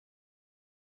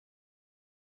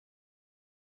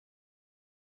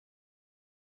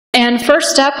And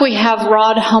first up, we have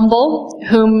Rod Humble,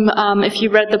 whom, if you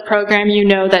read the program, you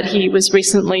know that he was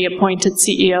recently appointed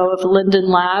CEO of Linden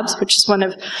Labs, which is one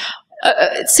of,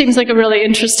 it seems like a really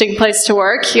interesting place to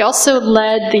work. He also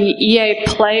led the EA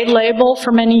Play label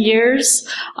for many years.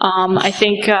 I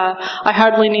think I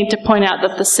hardly need to point out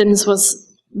that The Sims was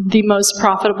the most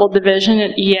profitable division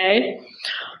at EA.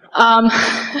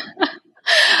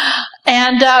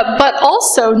 But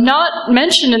also not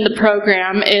mentioned in the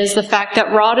program is the fact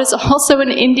that Rod is also an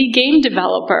indie game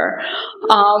developer.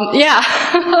 Yeah.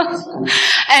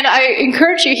 And I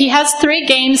encourage you, he has 3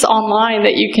 games online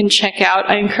that you can check out.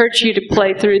 I encourage you to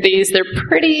play through these. They're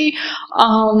pretty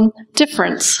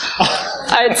different,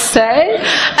 I'd say.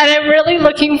 And I'm really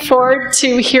looking forward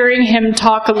to hearing him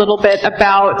talk a little bit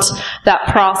about that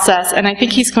process. And I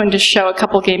think he's going to show a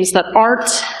couple games that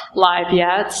aren't live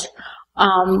yet.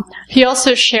 He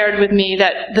also shared with me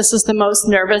that this is the most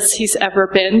nervous he's ever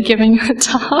been giving a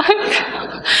talk.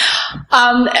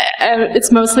 And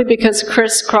it's mostly because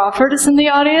Chris Crawford is in the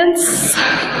audience.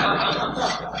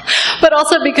 But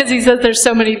also because he says there's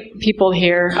so many people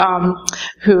here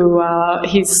who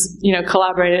he's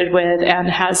collaborated with and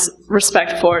has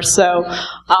respect for. So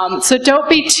don't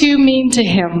be too mean to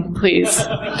him, please.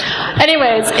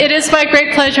 Anyways, it is my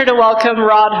great pleasure to welcome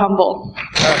Rod Humble.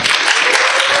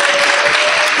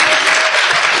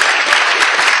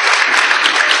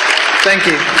 Thank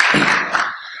you.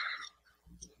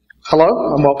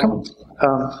 Hello and welcome.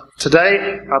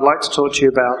 Today I'd like to talk to you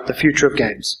about the future of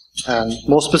games, and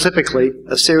more specifically,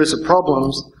 a series of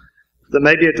problems that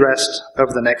may be addressed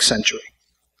over the next century.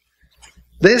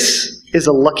 This is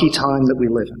a lucky time that we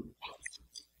live in.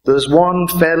 There's one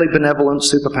fairly benevolent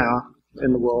superpower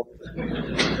in the world.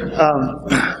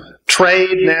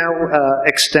 Trade now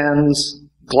extends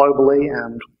globally,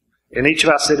 and in each of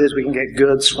our cities we can get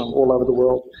goods from all over the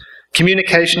world.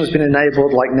 Communication has been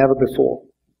enabled like never before.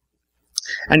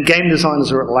 And game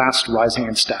designers are at last rising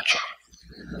in stature.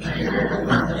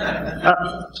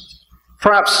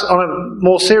 Perhaps on a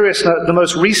more serious note, the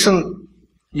most recent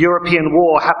European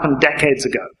war happened decades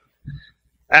ago.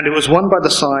 And it was won by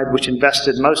the side which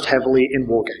invested most heavily in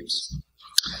war games.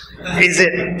 Is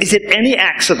it any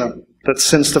accident that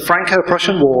since the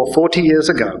Franco-Prussian War 40 years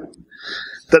ago,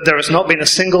 that there has not been a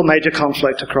single major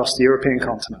conflict across the European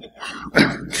continent?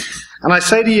 And I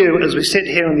say to you, as we sit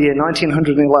here in the year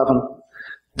 1911,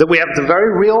 that we have the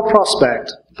very real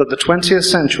prospect that the 20th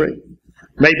century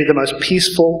may be the most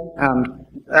peaceful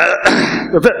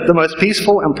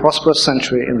and prosperous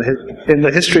century in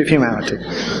the history of humanity.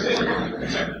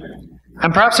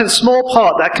 And perhaps in small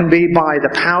part that can be by the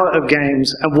power of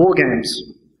games and war games.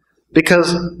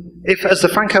 Because if, as the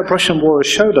Franco-Prussian War has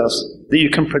showed us, that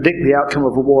you can predict the outcome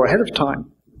of a war ahead of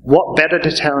time, what better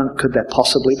deterrent could there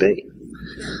possibly be?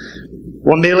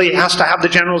 One merely has to have the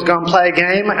generals go and play a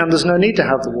game, and there's no need to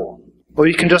have the war. Or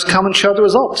you can just come and show the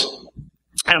results.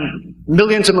 And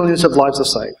millions and millions of lives are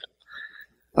saved.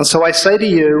 And so I say to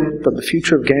you that the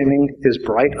future of gaming is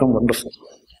bright and wonderful.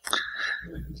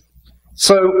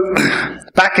 So,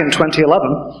 back in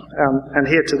 2011, and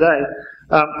here today,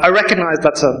 I recognize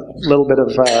that's a little bit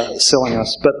of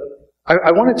silliness, but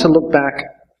I wanted to look back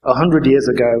 100 years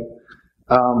ago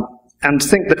and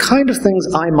think the kind of things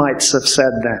I might have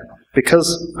said then,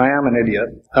 because I am an idiot.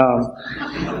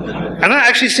 And that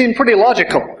actually seemed pretty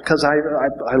logical, because I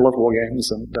love war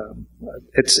games, and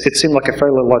it seemed like a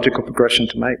fairly logical progression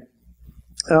to make.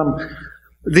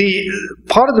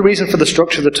 Part of the reason for the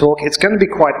structure of the talk, it's going to be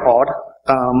quite odd,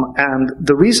 and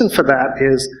the reason for that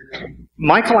is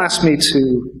Michael asked me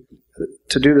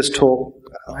to do this talk,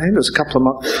 I think it was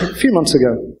a few months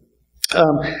ago.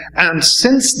 And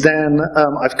since then,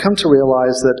 I've come to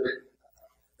realize that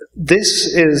this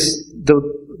is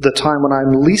the time when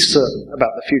I'm least certain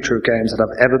about the future of games that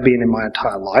I've ever been in my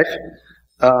entire life.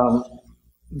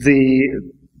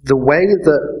 The way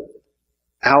that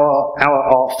our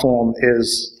art form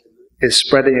is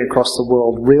spreading across the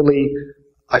world, really,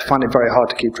 I find it very hard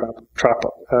to keep track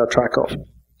of.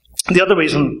 The other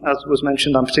reason, as was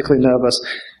mentioned, I'm particularly nervous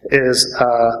is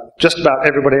just about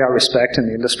everybody I respect in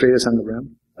the industry is in the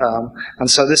room. And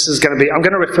so this is going to be, I'm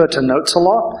going to refer to notes a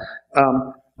lot.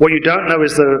 What you don't know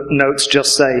is the notes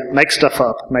just say, make stuff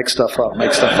up, make stuff up,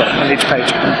 make stuff up on each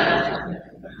page.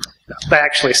 They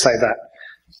actually say that,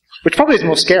 which probably is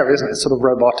more scary, isn't it? It's sort of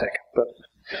robotic. But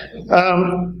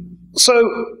so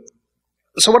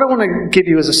what I want to give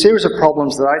you is a series of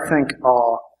problems that I think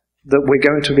that we're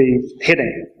going to be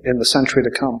hitting in the century to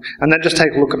come, and then just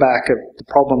take a look back at the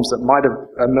problems that might have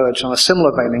emerged on a similar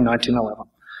vein in 1911.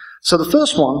 So the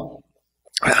first one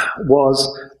was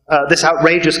this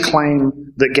outrageous claim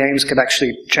that games could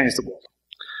actually change the world.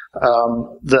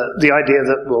 The idea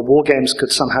that war games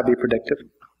could somehow be predictive.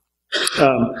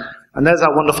 And there's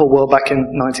our wonderful world back in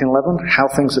 1911, how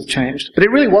things have changed. But it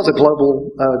really was a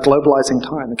globalizing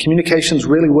time. The communications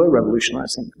really were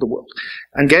revolutionizing the world.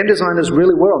 And game designers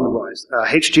really were on the rise.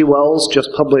 H.G. Wells just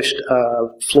published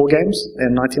Floor Games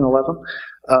in 1911.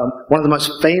 One of the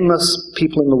most famous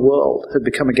people in the world had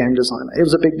become a game designer. It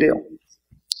was a big deal.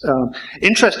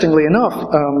 Interestingly enough,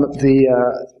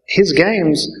 his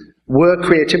games were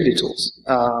creativity tools.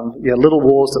 Little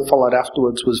Wars that followed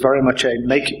afterwards was very much a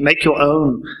make your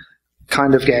own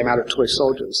kind of game out of toy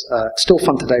soldiers. Still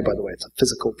fun today, by the way. It's a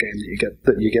physical game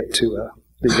that you get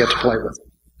to play with.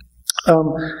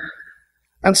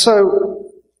 And so,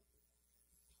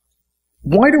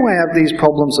 why do I have these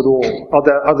problems at all?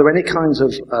 Are there any kinds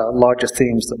of larger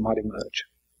themes that might emerge?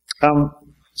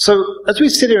 So, as we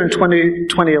sit here in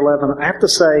 2011, I have to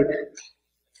say,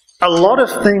 a lot of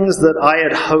things that I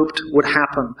had hoped would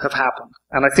happen have happened.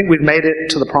 And I think we've made it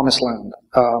to the promised land.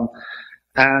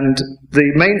 And the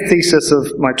main thesis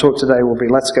of my talk today will be,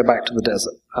 let's go back to the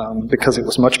desert, because it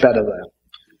was much better there.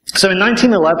 So in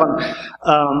 1911,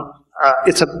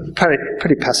 it's a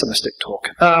pretty pessimistic talk.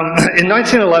 In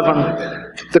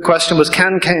 1911, the question was,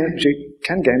 can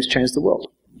games change the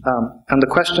world? And the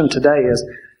question today is,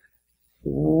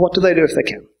 what do they do if they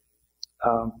can?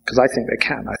 Because I think they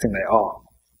can. I think they are.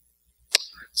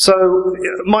 So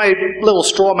my little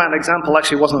straw man example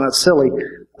actually wasn't that silly.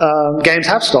 Games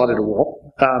have started a war.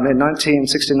 In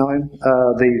 1969,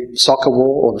 the soccer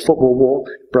war, or the football war,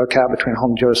 broke out between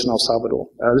Honduras and El Salvador.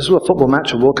 This was a football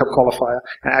match, a World Cup qualifier,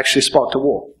 and actually sparked a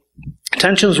war.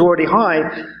 Tensions were already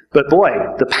high, but boy,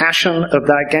 the passion of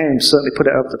that game certainly put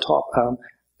it over the top.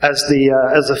 As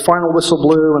the final whistle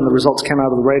blew and the results came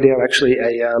out of the radio, actually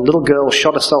a little girl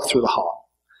shot herself through the heart.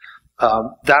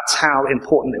 That's how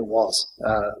important it was,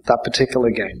 that particular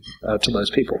game, to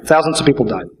those people. Thousands of people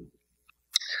died.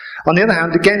 On the other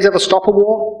hand, did games ever stop a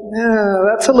war? Yeah,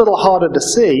 that's a little harder to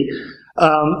see.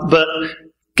 But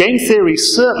game theory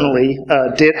certainly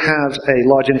did have a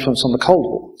large influence on the Cold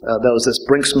War. There was this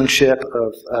brinksmanship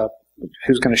of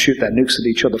who's going to shoot their nukes at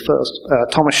each other first.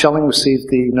 Thomas Schelling received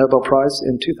the Nobel Prize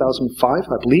in 2005.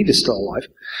 I believe he's still alive.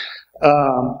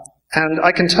 And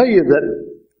I can tell you that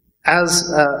as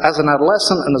an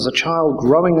adolescent and as a child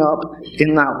growing up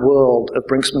in that world of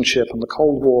brinksmanship and the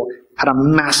Cold War had a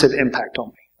massive impact on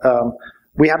me.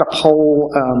 We had a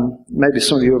poll, maybe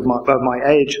some of you of my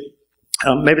age,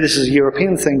 maybe this is a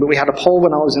European thing, but we had a poll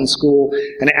when I was in school,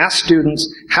 and it asked students,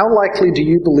 how likely do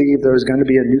you believe there is going to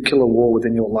be a nuclear war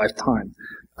within your lifetime?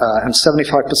 And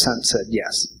 75% said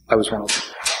yes. I was one of them.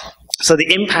 So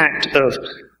the impact of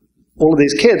all of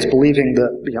these kids believing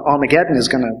that Armageddon is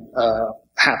going to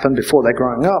happen before they're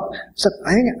growing up, so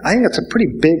I think it's a pretty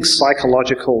big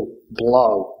psychological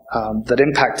blow that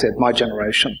impacted my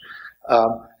generation.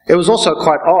 It was also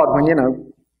quite odd when,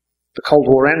 the Cold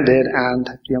War ended and,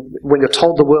 when you're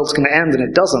told the world's going to end and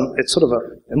it doesn't, it's sort of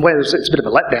in ways, it's a bit of a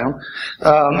letdown.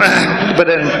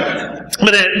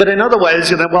 But in other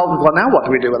ways, well, now what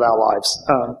do we do with our lives?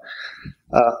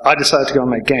 I decided to go and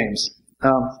make games.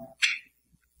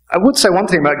 I would say one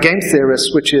thing about game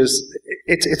theorists, which is,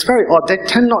 it's very odd. They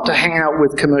tend not to hang out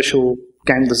with commercial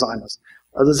game designers.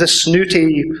 There's this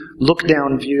snooty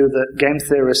look-down view that game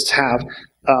theorists have.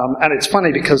 And it's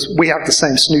funny because we have the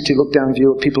same snooty look-down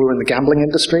view of people who are in the gambling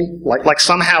industry. Like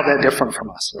somehow they're different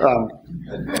from us.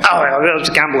 It's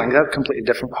gambling. They're completely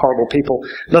different, horrible people.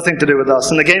 Nothing to do with us.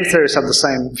 And the game theorists have the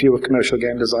same view of commercial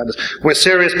game designers. We're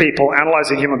serious people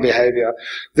analyzing human behavior.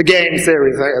 The game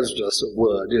theory thing is just a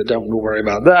word. You don't worry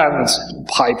about that. It's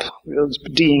pipe.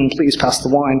 Dean, please pass the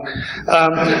wine.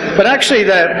 But actually,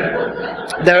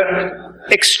 they're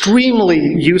extremely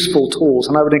useful tools,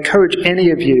 and I would encourage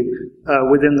any of you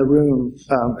within the room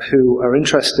who are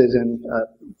interested in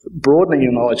broadening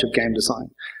your knowledge of game design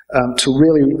to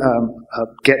really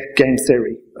get game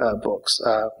theory books,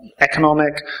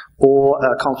 economic or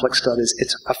conflict studies.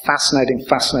 It's a fascinating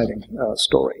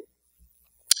story.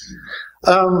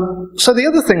 So the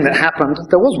other thing that happened,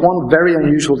 there was one very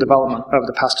unusual development over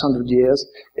the past 100 years,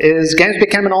 is games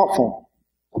became an art form.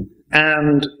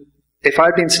 And if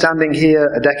I'd been standing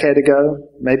here a decade ago,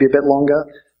 maybe a bit longer,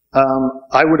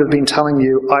 I would have been telling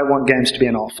you, I want games to be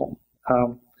an art form.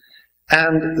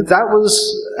 And that was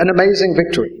an amazing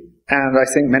victory. And I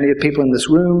think many of the people in this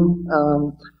room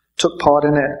took part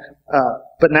in it.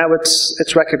 But now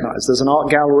it's recognized. There's an art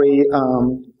gallery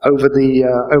over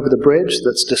the bridge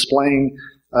that's displaying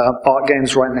art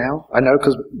games right now. I know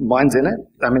because mine's in it.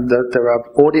 I mean, there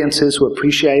are audiences who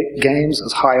appreciate games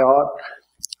as high art.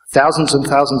 Thousands and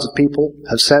thousands of people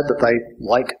have said that they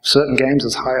like certain games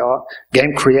as high art.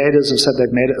 Game creators have said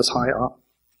they've made it as high art.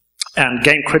 And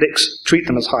game critics treat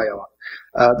them as high art.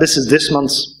 This is this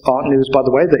month's art news, by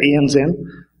the way, that Ian's in.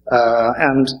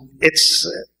 And it's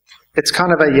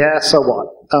kind of a yeah, so what?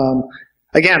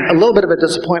 Again, a little bit of a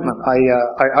disappointment.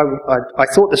 I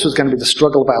thought this was going to be the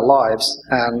struggle of our lives,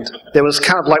 and there was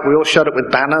kind of like we all showed up with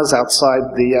banners outside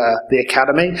the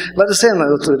academy. Let us in. They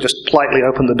just politely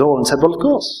opened the door and said, "Well, of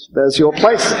course, there's your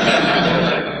place,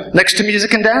 next to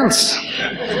music and dance.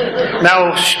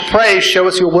 Now, pray, show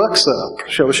us your work, sir.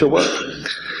 Show us your work."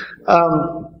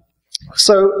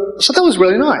 So that was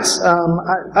really nice.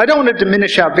 I don't want to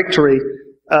diminish our victory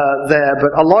there,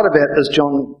 but a lot of it, as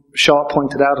John Sharp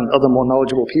pointed out and other more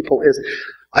knowledgeable people, is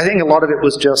I think a lot of it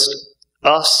was just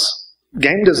us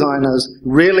game designers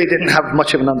really didn't have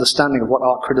much of an understanding of what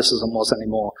art criticism was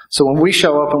anymore. So when we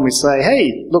show up and we say,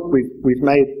 "Hey, look, we've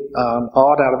made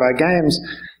art out of our games,"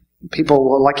 people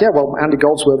were like, "Yeah, well, Andy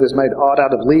Goldsworth has made art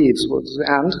out of leaves,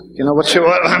 and you know, what's your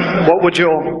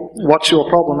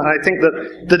problem?" And I think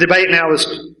that the debate now has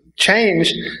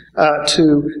changed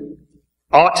to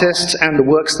artists and the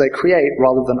works they create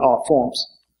rather than art forms.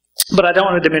 But I don't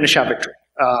want to diminish our victory.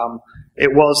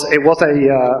 It was a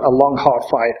long, hard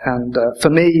fight, and for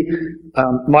me,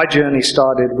 my journey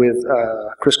started with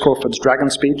Chris Crawford's Dragon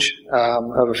Speech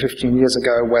over 15 years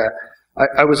ago, where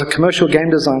I was a commercial game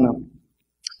designer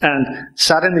and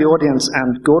sat in the audience,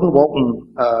 and Gordon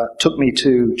Walton took me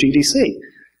to GDC.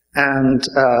 And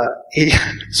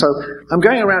so I'm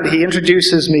going around, he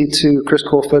introduces me to Chris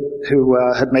Crawford, who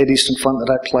had made Eastern Front that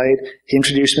I played. He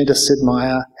introduced me to Sid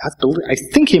Meier. I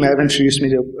think he may have introduced me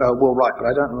to Will Wright, but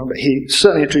I don't remember. He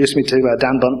certainly introduced me to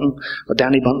Dan Bunton, or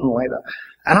Danny Bunton later.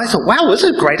 And I thought, wow, this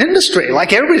is a great industry.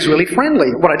 Like, everybody's really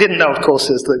friendly. What I didn't know, of course,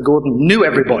 is that Gordon knew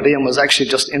everybody and was actually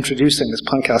just introducing this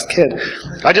punk-ass kid.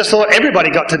 I just thought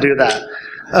everybody got to do that.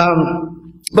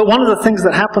 But one of the things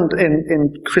that happened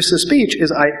in Chris's speech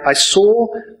is I saw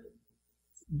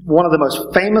one of the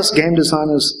most famous game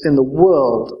designers in the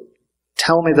world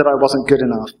tell me that I wasn't good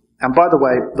enough. And by the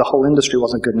way, the whole industry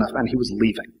wasn't good enough, and he was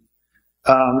leaving.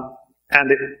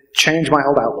 And it changed my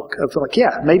whole outlook. I feel like,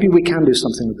 yeah, maybe we can do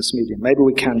something with this medium. Maybe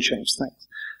we can change things.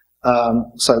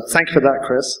 So thank you for that,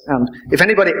 Chris. And if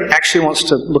anybody actually wants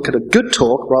to look at a good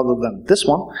talk rather than this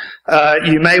one,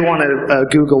 you may want to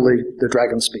Google the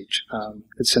Dragon Speech.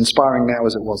 It's inspiring now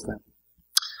as it was then.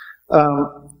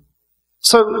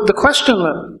 So the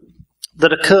question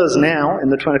that occurs now in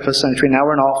the 21st century, now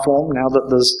we're in art form, now that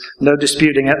there's no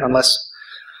disputing it unless...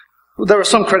 There are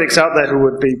some critics out there who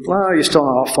would be, well, you're still in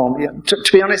art form. Yeah,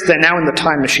 to be honest, they're now in the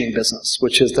time machine business,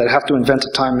 which is they have to invent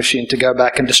a time machine to go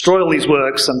back and destroy all these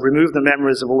works and remove the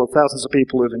memories of all the thousands of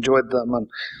people who've enjoyed them and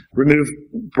remove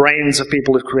brains of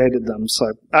people who've created them.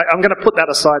 So I'm going to put that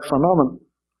aside for a moment.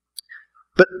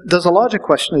 But there's a larger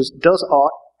question is, does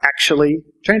art actually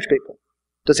change people?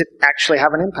 Does it actually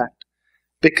have an impact?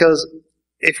 Because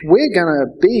if we're going to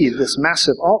be this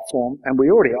massive art form, and we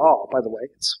already are, by the way,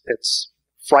 it's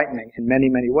frightening in many,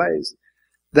 many ways,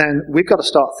 then we've got to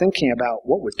start thinking about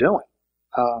what we're doing.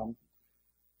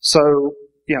 So,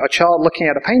 you know, a child looking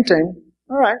at a painting,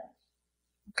 all right,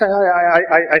 okay,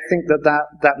 I think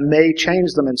that may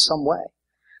change them in some way.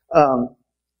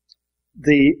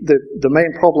 The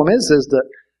main problem is that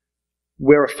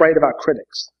we're afraid of our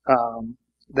critics. I'll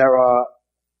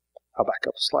back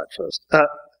up a slide first.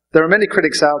 There are many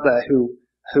critics out there who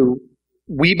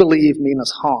we believe mean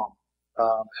us harm.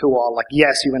 Who are like,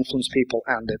 yes, you influence people,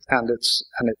 and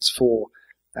it's for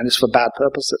bad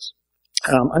purposes.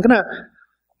 I'm going to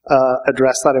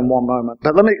address that in one moment,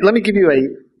 but let me give you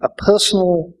a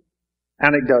personal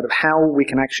anecdote of how we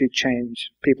can actually change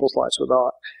people's lives with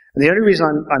art. And the only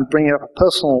reason I'm bringing up a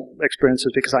personal experience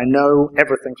is because I know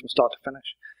everything from start to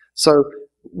finish. So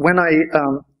when I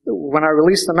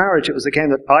released The Marriage, it was a game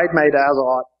that I'd made as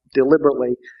art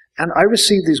deliberately, and I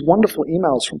received these wonderful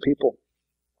emails from people.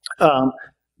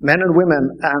 Men and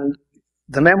women, and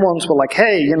the men ones were like,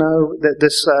 hey, you know,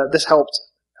 this helped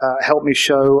me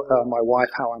show my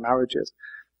wife how our marriage is.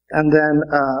 And then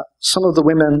some of the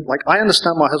women, like, I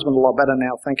understand my husband a lot better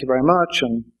now, thank you very much.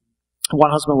 And one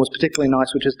husband was particularly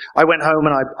nice, which is, I went home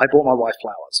and I bought my wife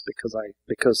flowers because I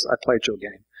played your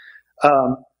game.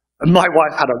 My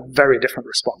wife had a very different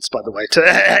response, by the way, to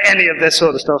any of this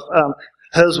sort of stuff.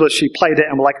 Hers was, she played it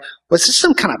and was like, was this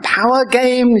some kind of power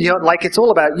game? You're like, it's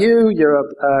all about you. You're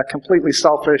a completely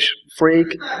selfish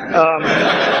freak.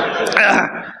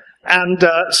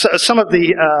 So some of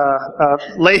the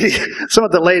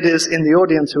ladies in the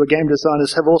audience who are game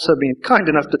designers have also been kind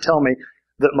enough to tell me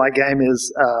that my game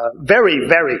is very,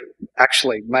 very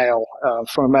actually male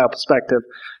from a male perspective.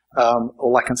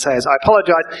 All I can say is I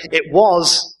apologize. It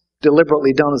was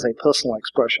deliberately done as a personal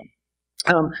expression.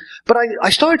 But I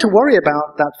started to worry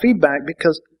about that feedback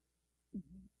because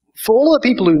for all the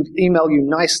people who email you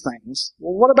nice things,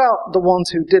 well, what about the ones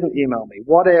who didn't email me?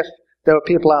 What if there were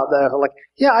people out there who are like,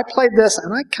 yeah, I played this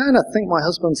and I kind of think my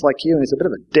husband's like you and he's a bit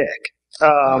of a dick.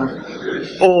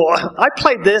 Or I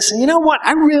played this and you know what,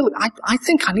 I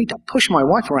think I need to push my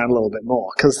wife around a little bit more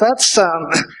because that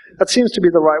seems to be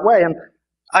the right way. And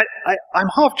I'm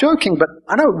half joking, but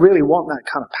I don't really want that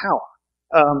kind of power.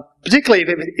 Particularly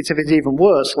if it's even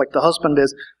worse, like the husband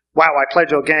is, wow, I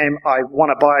played your game, I want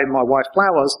to buy my wife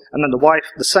flowers, and then the wife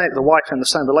in the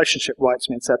same relationship writes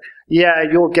me and said, yeah,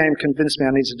 your game convinced me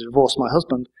I need to divorce my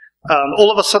husband.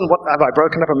 All of a sudden, what, have I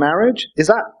broken up a marriage? Is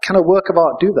that, can a work of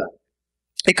art do that?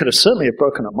 It could have certainly have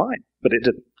broken up mine, but it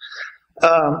didn't.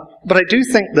 But I do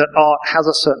think that art has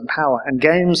a certain power, and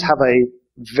games have a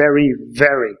very,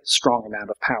 very strong amount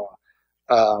of power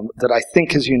that I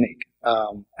think is unique.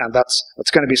 And that's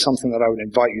going to be something that I would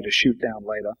invite you to shoot down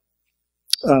later.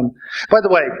 By the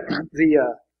way,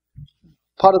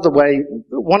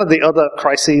 one of the other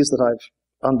crises that I've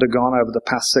undergone over the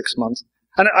past 6 months,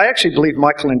 and I actually believe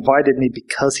Michael invited me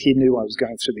because he knew I was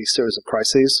going through these series of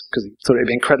crises, because he thought it would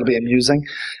be incredibly amusing,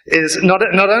 is not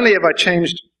only have I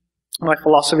changed my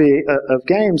philosophy of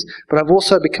games, but I've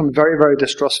also become very, very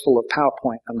distrustful of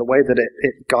PowerPoint and the way that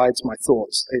it guides my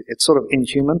thoughts. It's sort of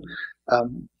inhuman.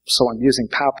 So I'm using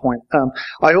PowerPoint.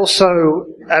 I also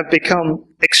have become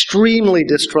extremely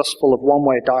distrustful of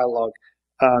one-way dialogue.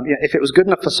 If it was good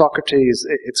enough for Socrates,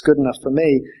 it's good enough for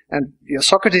me. And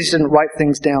Socrates didn't write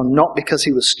things down not because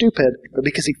he was stupid, but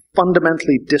because he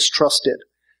fundamentally distrusted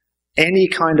any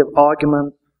kind of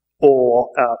argument or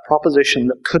proposition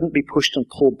that couldn't be pushed and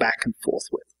pulled back and forth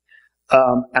with.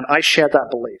 And I share that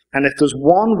belief. And if there's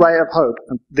one ray of hope,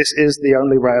 and this is the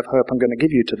only ray of hope I'm going to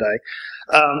give you today,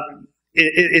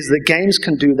 is that games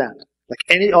can do that. Like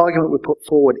any argument we put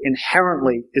forward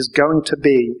inherently is going to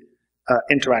be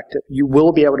interactive. You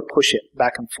will be able to push it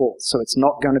back and forth. So it's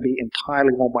not going to be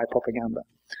entirely one-way propaganda.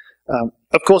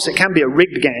 Of course, it can be a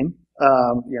rigged game.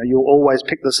 You'll always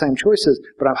pick the same choices,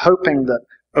 but I'm hoping that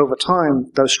over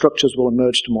time, those structures will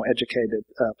emerge to more educated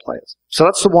players. So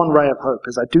that's the one ray of hope,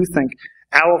 is I do think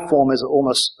our form is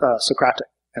almost Socratic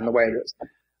in the way it is.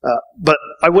 But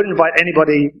I would invite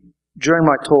anybody during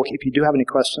my talk, if you do have any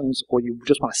questions or you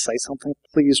just want to say something,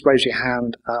 please raise your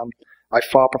hand. I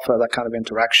far prefer that kind of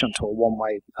interaction to a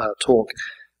one-way talk.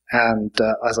 And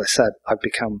as I said, I've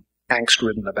become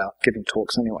angst-ridden about giving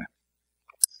talks anyway.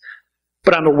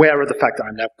 But I'm aware of the fact that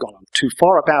I've now gone on too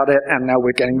far about it, and now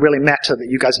we're getting really meta that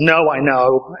you guys know I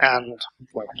know, and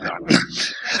well,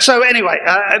 so anyway,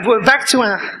 back to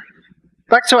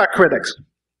our critics.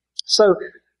 So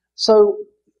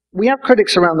we have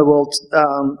critics around the world.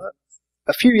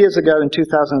 A few years ago, in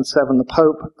 2007, the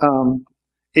Pope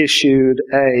issued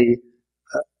a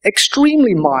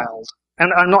extremely mild,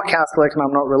 and I'm not Catholic and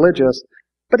I'm not religious,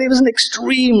 but it was an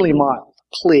extremely mild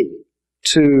plea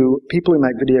to people who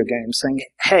make video games, saying,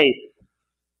 hey,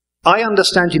 I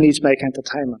understand you need to make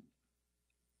entertainment.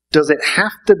 Does it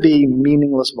have to be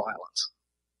meaningless violence?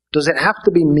 Does it have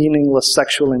to be meaningless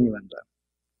sexual innuendo?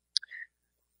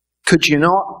 Could you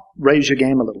not raise your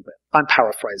game a little bit? I'm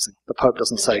paraphrasing. The Pope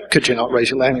doesn't say, could you not raise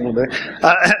your game a little bit?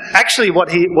 Actually,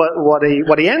 what he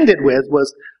ended with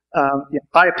was,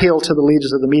 I appeal to the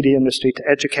leaders of the media industry to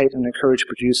educate and encourage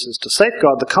producers to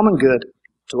safeguard the common good,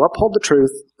 to uphold the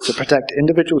truth, to protect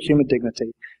individual human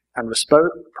dignity, and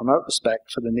promote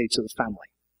respect for the needs of the family.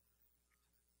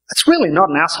 That's really not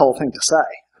an asshole thing to say.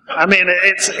 I mean,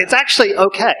 it's actually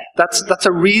okay. That's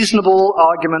a reasonable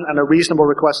argument and a reasonable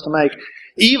request to make,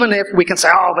 even if we can say,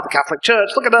 oh, but the Catholic Church,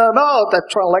 look at them, oh, they're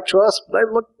trying to lecture us,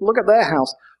 look at their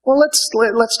house. Well,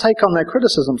 let's take on their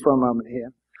criticism for a moment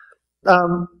here.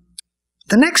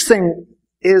 The next thing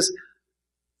is,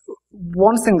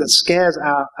 one thing that scares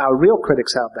our real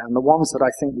critics out there, and the ones that I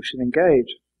think we should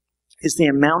engage, is the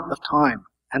amount of time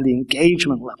and the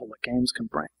engagement level that games can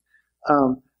bring.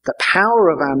 The power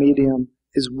of our medium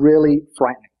is really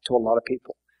frightening to a lot of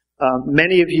people.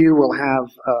 Many of you will have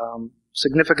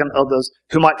significant others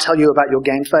who might tell you about your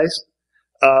game face,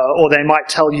 or they might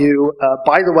tell you,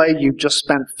 by the way, you just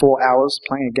spent 4 hours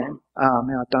playing a game. I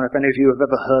don't know if any of you have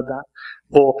ever heard that.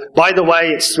 Or, by the way,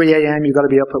 it's 3 a.m., you've got to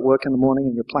be up at work in the morning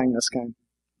and you're playing this game.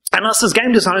 And us as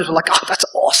game designers were like, oh, that's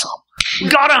awesome.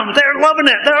 Got them. They're loving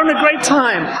it. They're having a great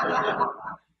time.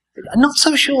 Not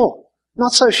so sure.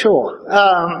 Not so sure.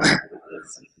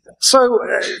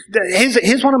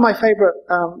 Here's one of my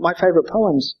favorite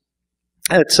poems.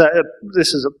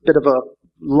 This is a bit of a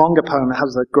longer poem. It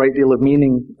has a great deal of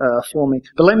meaning for me.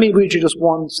 But let me read you just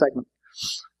one segment.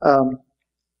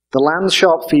 The land's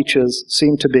sharp features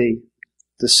seem to be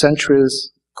the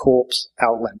century's corpse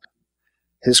outlimp,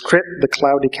 his crypt the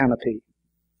cloudy canopy,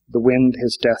 the wind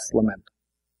his death lament.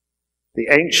 The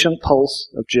ancient pulse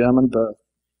of German birth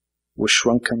was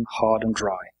shrunken, hard and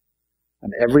dry,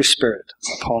 and every spirit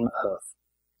upon earth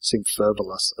seemed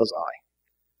fervorless as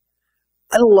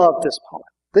I. I love this poem.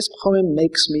 This poem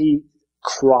makes me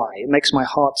cry. It makes my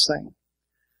heart sing.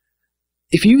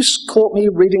 If you caught me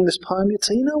reading this poem, you'd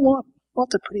say, you know what?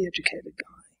 What's a pretty educated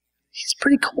guy. He's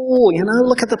pretty cool, you know?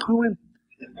 Look at the poem.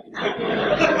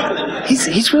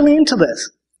 He's really into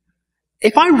this.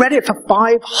 If I read it for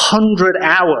 500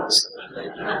 hours,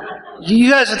 you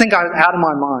guys would think I was out of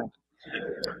my mind.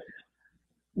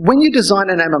 When you design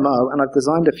an MMO, and I've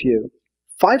designed a few,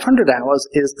 500 hours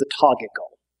is the target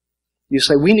goal. You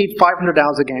say, we need 500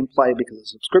 hours of gameplay because of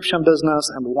subscription business,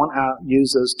 and we want our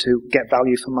users to get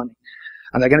value for money.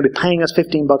 And they're going to be paying us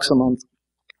 $15 a month.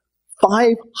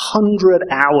 500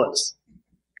 hours.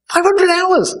 500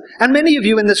 hours! And many of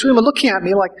you in this room are looking at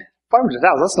me like, 500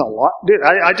 hours, that's not a lot. Dude,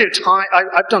 I do time,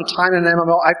 I've done time in an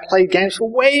MMO. I've played games for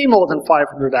way more than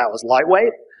 500 hours.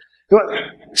 Lightweight.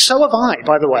 So have I,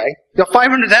 by the way. Your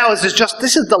 500 hours is just,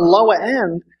 this is the lower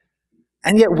end.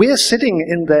 And yet we're sitting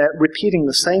in there repeating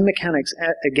the same mechanics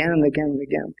again and again and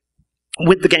again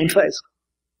with the game phase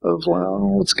of, well,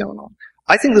 what's going on?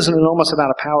 I think there's an enormous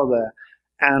amount of power there.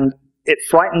 And it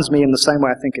frightens me in the same way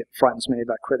I think it frightens many of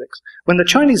our critics. When the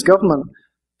Chinese government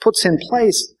puts in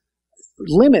place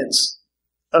limits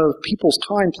of people's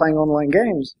time playing online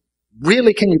games,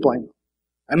 really can you blame them?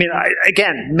 I mean,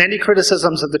 again, many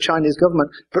criticisms of the Chinese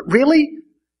government, but really,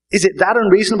 is it that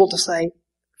unreasonable to say,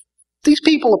 these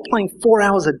people are playing 4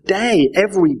 hours a day,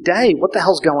 every day. What the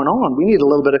hell's going on? We need a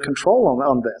little bit of control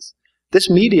on this. This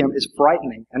medium is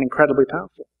frightening and incredibly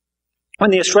powerful.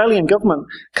 When the Australian government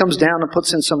comes down and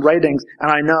puts in some ratings,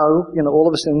 and I know, all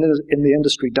of us in the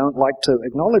industry don't like to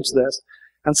acknowledge this,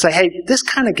 and say, hey, this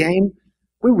kind of game,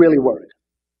 we're really worried.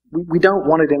 We don't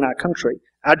want it in our country.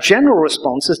 Our general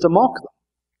response is to mock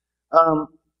them.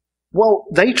 Well,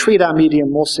 they treat our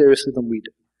medium more seriously than we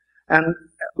do. And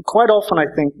quite often I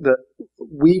think that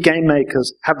we game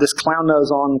makers have this clown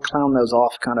nose on, clown nose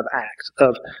off kind of act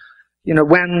of,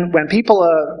 when people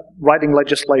are writing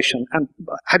legislation, and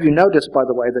have you noticed, by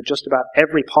the way, that just about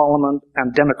every parliament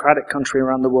and democratic country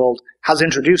around the world has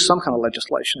introduced some kind of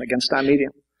legislation against our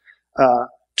medium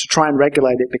to try and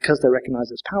regulate it because they recognize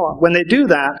its power. When they do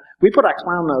that, we put our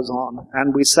clown nose on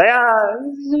and we say,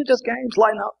 these are just games,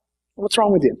 lighten up. What's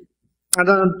wrong with you? And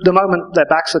then the moment their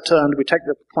backs are turned, we take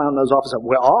the clown nose off and say,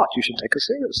 we're art, you should take us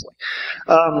seriously.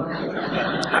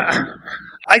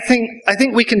 I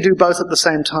think we can do both at the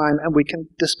same time, and we can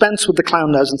dispense with the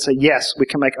clown nose and say, yes, we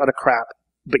can make utter crap,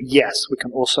 but yes, we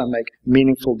can also make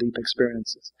meaningful, deep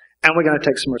experiences. And we're going to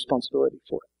take some responsibility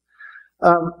for it.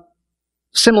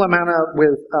 Similar manner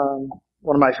with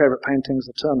one of my favorite paintings,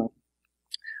 the Turner.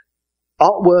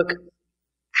 Artwork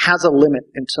has a limit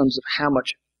in terms of how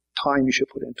much time you should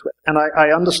put into it. And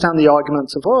I understand the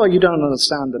arguments of, you don't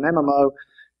understand an MMO.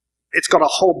 It's got a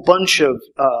whole bunch of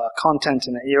content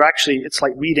in it. It's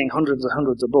like reading hundreds and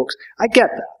hundreds of books. I get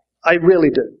that. I really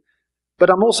do. But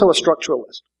I'm also a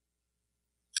structuralist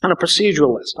and a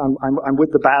proceduralist. I'm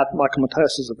with the bad Michael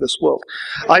Mateuses of this world.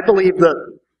 I believe that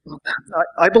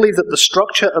the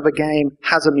structure of a game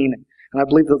has a meaning. And I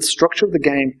believe that the structure of the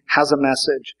game has a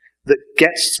message that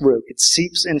gets through. It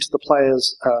seeps into the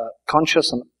player's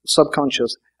conscious and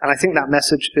subconscious, and I think that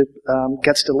message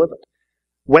gets delivered.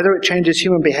 Whether it changes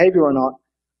human behavior or not,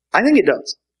 I think it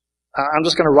does. I'm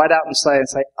just going to write out and say,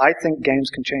 I think games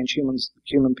can change humans'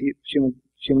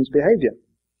 behavior.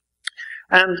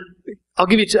 And I'll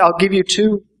give you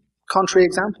two contrary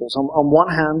examples. On one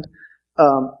hand,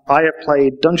 I have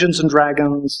played Dungeons and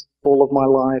Dragons all of my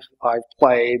life. I've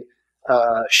played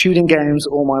shooting games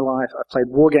all my life. I've played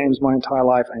war games my entire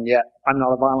life, and yet I'm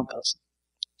not a violent person.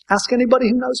 Ask anybody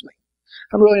who knows me.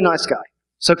 I'm a really nice guy.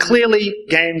 So clearly,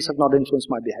 games have not influenced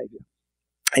my behavior.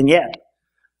 And yet,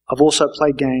 I've also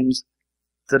played games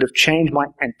that have changed my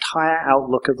entire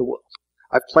outlook of the world.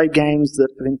 I've played games that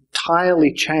have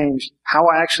entirely changed how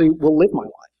I actually will live my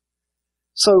life.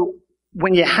 So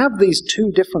when you have these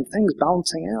two different things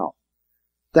balancing out,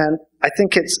 then I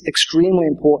think it's extremely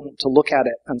important to look at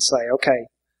it and say, okay,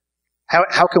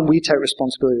 how can we take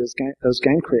responsibility as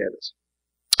game creators?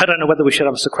 I don't know whether we should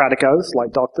have a Socratic oath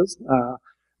like doctors,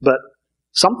 but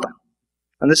something.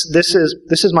 And this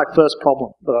is my first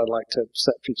problem that I'd like to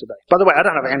set for you today. By the way, I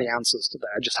don't have any answers today.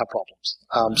 I just have problems.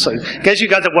 So in case you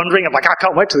guys are wondering, I'm like, I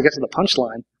can't wait till we get to the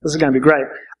punchline. This is going to be great.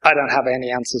 I don't have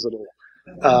any answers at all.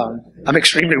 I'm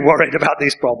extremely worried about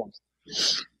these problems.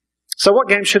 So what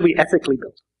games should we ethically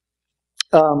build?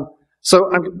 I'll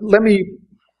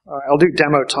do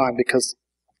demo time because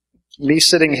me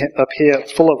sitting up here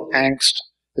full of angst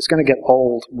is going to get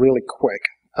old really quick.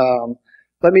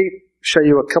 Let me show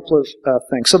you a couple of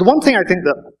things. So the one thing I think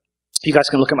that you guys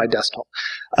can look at my desktop.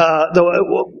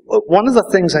 One of the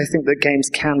things I think that games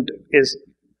can do is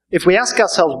if we ask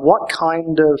ourselves what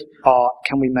kind of art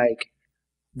can we make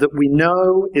that we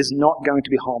know is not going to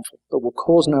be harmful, that will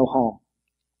cause no harm.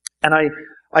 And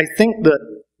I think that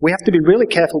we have to be really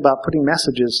careful about putting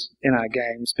messages in our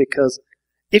games because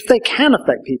if they can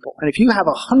affect people, and if you have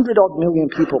 100-odd million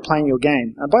people playing your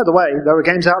game, and by the way, there are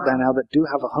games out there now that do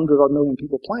have 100-odd million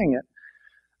people playing it,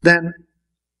 then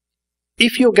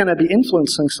if you're going to be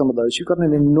influencing some of those, you've got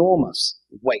an enormous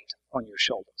weight on your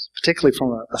shoulders, particularly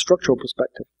from a structural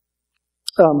perspective.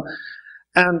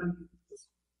 And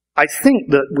I think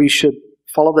that we should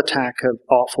follow the tack of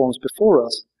art forms before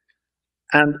us.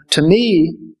 And to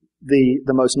me, the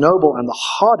most noble and the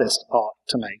hardest art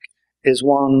to make is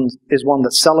one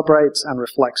that celebrates and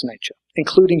reflects nature,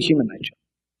 including human nature.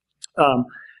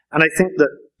 And I think that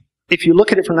if you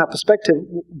look at it from that perspective,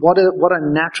 what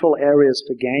are natural areas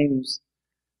for games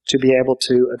to be able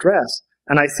to address?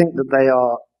 And I think that they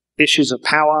are issues of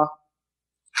power,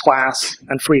 class,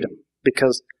 and freedom.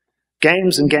 Because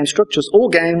games and game structures, all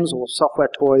games or software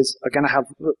toys are going to have,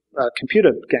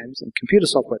 computer games and computer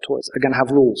software toys are going to have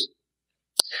rules.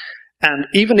 And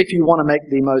even if you want to make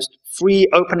the most free,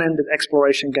 open-ended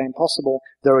exploration game possible,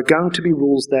 there are going to be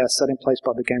rules there set in place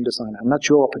by the game designer, and that's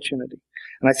your opportunity.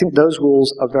 And I think those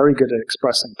rules are very good at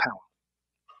expressing power.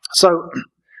 So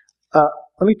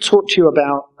let me talk to you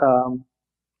about,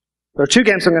 there are two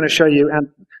games I'm going to show you, and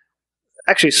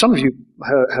actually some of you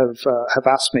have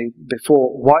asked me before,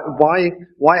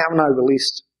 why haven't I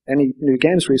released any new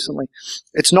games recently?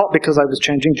 It's not because I was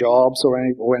changing jobs or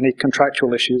any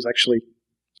contractual issues. Actually,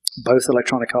 both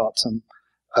Electronic Arts and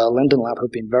Linden Lab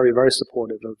have been very, very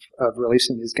supportive of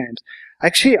releasing these games.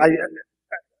 Actually,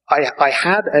 I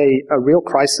had a real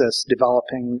crisis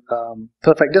developing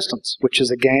Perfect Distance, which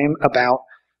is a game about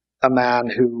a man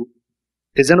who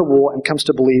is in a war and comes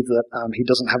to believe that he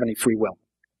doesn't have any free will.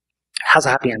 Has a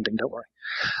happy ending, don't worry.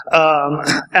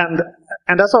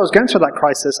 And as I was going through that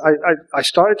crisis, I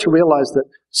started to realize that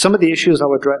some of the issues I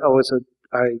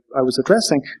was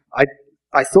addressing,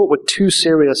 I thought were too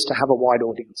serious to have a wide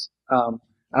audience.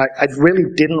 I really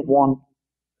didn't want,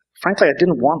 frankly, I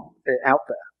didn't want it out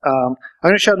there. I'm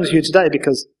going to show them to you today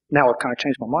because now I've kind of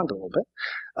changed my mind a little bit.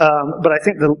 But I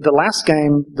think the last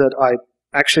game that I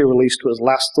actually released was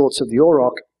Last Thoughts of the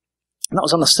Auroch. And that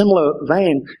was on a similar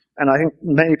vein, and I think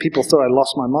many people thought I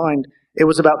lost my mind. It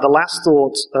was about the last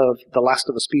thoughts of the last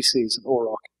of a species of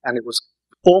Auroch, and it was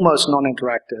almost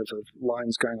non-interactive, of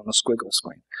lines going on a squiggle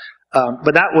screen.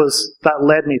 But that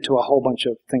led me to a whole bunch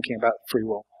of thinking about free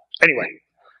will. Anyway,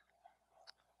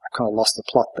 I kind of lost the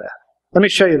plot there. Let me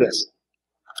show you this.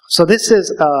 So this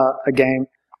is a game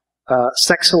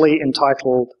sexily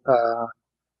entitled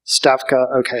Stavka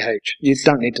OKH. You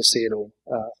don't need to see it all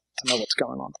to know what's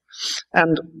going on.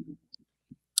 And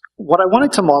what I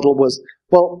wanted to model was,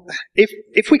 well,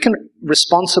 if we can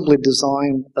responsibly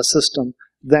design a system,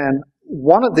 then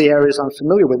one of the areas I'm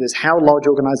familiar with is how large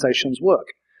organizations work.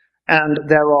 And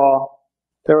there are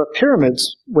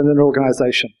pyramids within an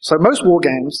organization. So most war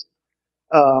games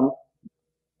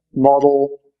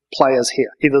model players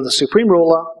here, either the supreme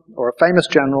ruler or a famous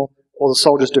general or the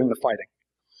soldiers doing the fighting.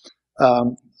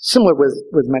 Similar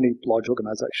with many large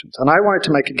organizations. And I wanted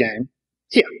to make a game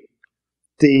here.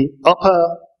 The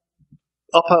upper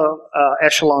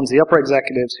echelons, the upper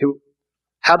executives who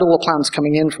had all the plans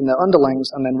coming in from their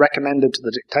underlings and then recommended to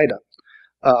the dictator.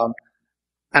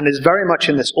 And is very much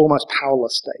in this almost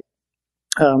powerless state.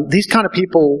 These kind of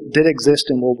people did exist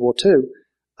in World War II,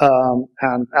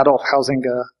 and Adolf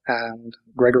Hausinger and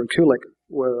Gregory Kulik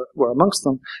were amongst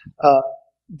them.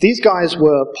 These guys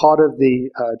were part of the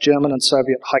German and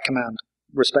Soviet high command,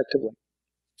 respectively.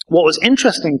 What was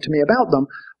interesting to me about them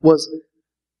was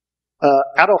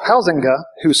Adolf Hausinger,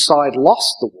 whose side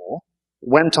lost the war,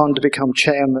 went on to become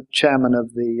chairman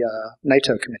of the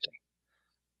NATO committee.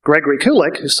 Gregory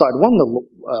Kulik, whose side won the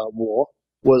war,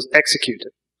 was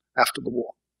executed after the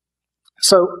war.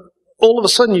 So all of a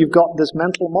sudden you've got this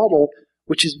mental model,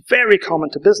 which is very common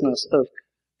to business, of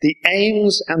the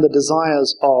aims and the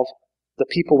desires of the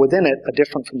people within it are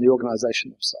different from the organization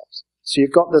themselves. So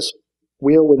you've got this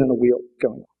wheel within a wheel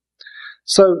going on.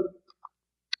 So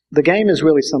the game is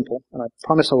really simple, and I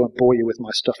promise I won't bore you with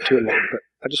my stuff too long, but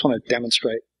I just want to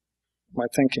demonstrate my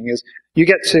thinking is you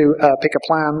get to pick a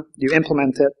plan, you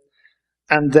implement it,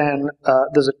 and then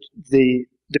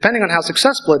depending on how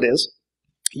successful it is,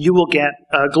 you will get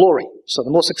glory. So the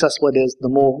more successful it is, the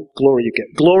more glory you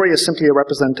get. Glory is simply a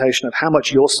representation of how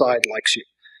much your side likes you.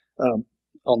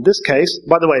 On this case,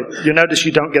 by the way, you notice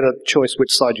you don't get a choice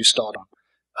which side you start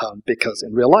on, because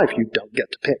in real life you don't get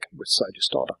to pick which side you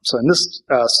start on. So in this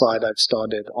side, I've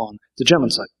started on the German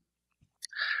side.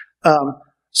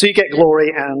 So you get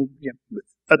glory, and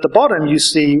at the bottom you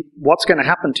see what's going to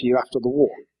happen to you after the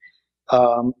war.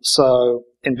 So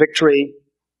in victory,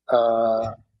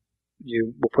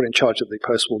 you were put in charge of the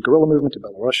post-war guerrilla movement in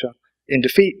Belarus. In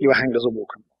defeat, you were hanged as a war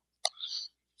criminal.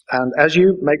 And as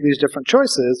you make these different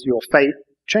choices, your fate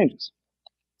changes.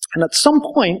 And at some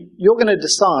point, you're going to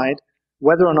decide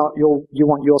whether or not you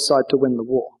want your side to win the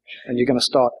war, and you're going to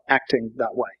start acting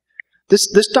that way.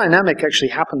 This dynamic actually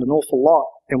happened an awful lot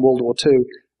in World War II.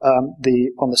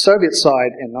 On the Soviet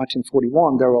side in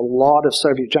 1941, there were a lot of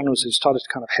Soviet generals who started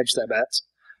to kind of hedge their bets,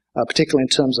 particularly in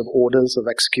terms of orders of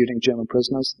executing German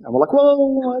prisoners. And we're like,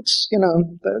 well, it's,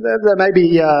 there may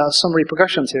be some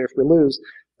repercussions here if we lose.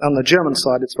 On the German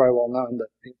side, it's very well known that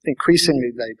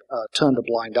increasingly they've turned a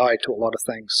blind eye to a lot of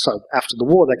things. So after the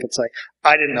war, they could say,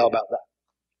 I didn't know about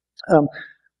that.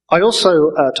 I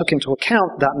also took into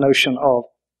account that notion of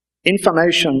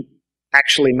information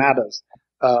actually matters.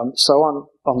 So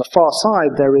on the far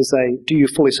side, there is do you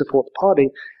fully support the party?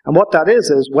 And what that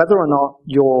is whether or not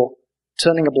you're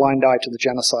turning a blind eye to the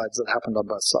genocides that happened on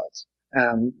both sides.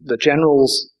 And the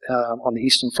generals on the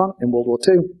Eastern Front in World War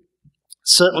II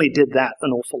certainly did that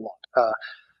an awful lot.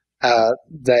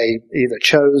 They either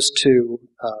chose to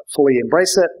fully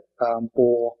embrace it,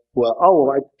 or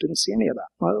were, I didn't see any of that.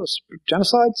 Well, it was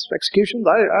genocides, executions,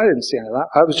 I didn't see any of that.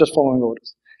 I was just following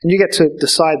orders. And you get to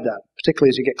decide that, particularly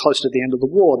as you get closer to the end of the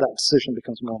war, that decision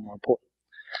becomes more and more important.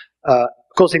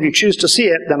 Of course, if you choose to see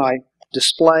it, then I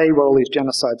display where all these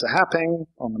genocides are happening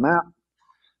on the map.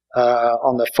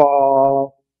 On the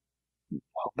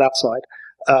that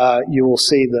side, you will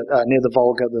see that near the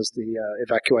Volga, there's the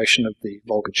evacuation of the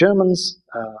Volga Germans,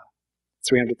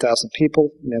 300,000 people,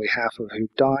 nearly half of who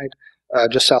died.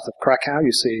 Just south of Krakow,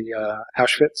 you see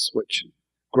Auschwitz, which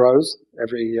grows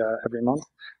every month.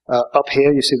 Up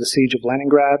here, you see the siege of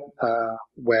Leningrad,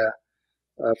 where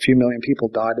a few million people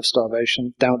died of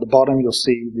starvation. Down at the bottom, you'll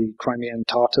see the Crimean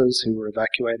Tatars who were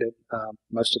evacuated.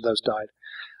 Most of those died.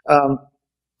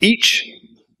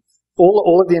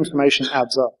 All of the information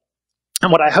adds up.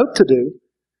 And what I hope to do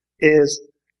is,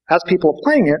 as people are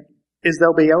playing it, is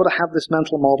they'll be able to have this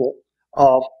mental model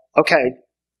of, okay,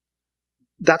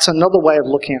 that's another way of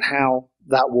looking at how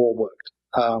that war worked.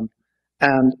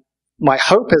 And my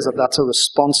hope is that that's a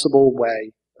responsible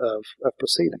way of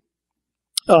proceeding.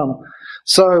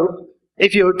 So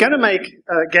if you're going to make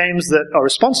games that are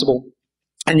responsible,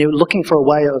 and you're looking for a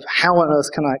way of how on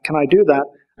earth can I do that,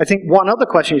 I think one other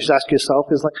question you should ask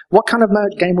yourself is like, what kind of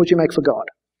game would you make for God?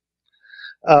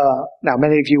 Now,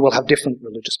 many of you will have different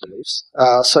religious beliefs,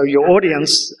 so your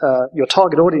audience, your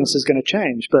target audience is going to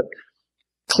change, but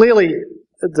clearly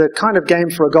the kind of game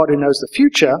for a God who knows the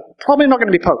future, probably not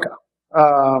going to be poker.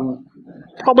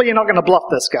 Probably you're not going to bluff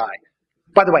this guy.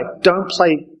 By the way, don't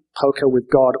play poker with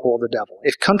God or the devil.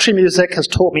 If country music has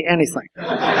taught me anything,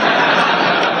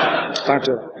 don't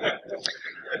do it.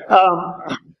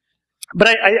 But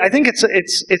I think it's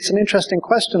an interesting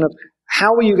question of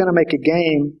how are you going to make a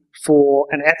game for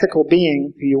an ethical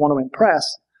being who you want to impress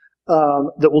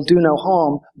that will do no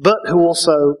harm, but who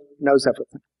also knows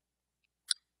everything?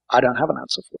 I don't have an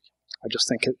answer for you. I just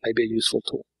think it may be a useful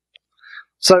tool.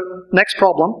 So, next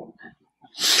problem.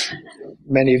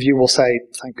 Many of you will say,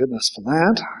 thank goodness for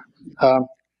that.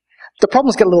 The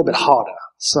problems get a little bit harder,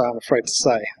 so I'm afraid to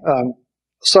say.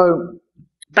 So,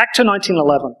 back to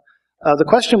 1911. The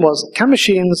question was, can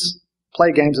machines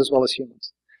play games as well as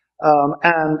humans?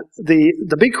 And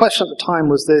the big question at the time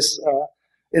was this.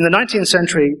 In the 19th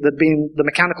century, there'd been the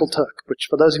Mechanical Turk, which,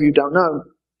 for those of you who don't know,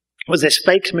 was this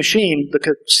fake machine that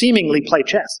could seemingly play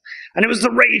chess. And it was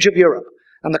the rage of Europe.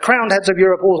 And the crowned heads of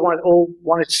Europe all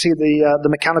wanted to see the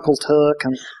Mechanical Turk,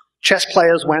 and chess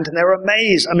players went, and they were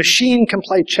amazed. A machine can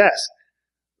play chess.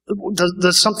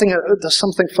 There's something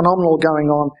phenomenal going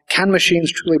on. Can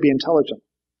machines truly be intelligent?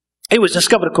 It was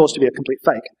discovered, of course, to be a complete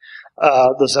fake.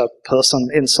 There's a person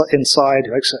inside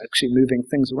who's actually moving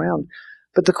things around.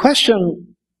 But the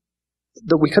question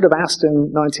that we could have asked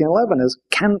in 1911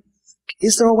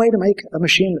 is there a way to make a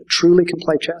machine that truly can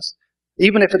play chess?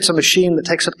 Even if it's a machine that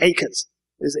takes up acres,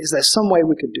 is there some way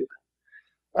we could do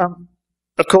that?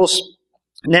 Of course,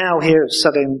 Now here it's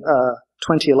set in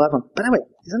 2011. But anyway,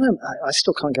 I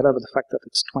still can't get over the fact that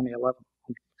it's 2011.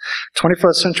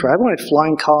 21st century. I wanted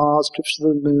flying cars, trips to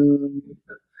the moon.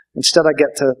 Instead, I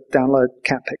get to download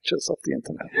cat pictures off the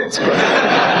internet. That's great.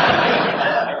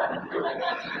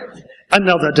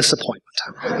 Another disappointment.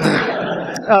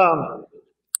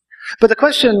 But the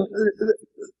question,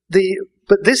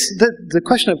 the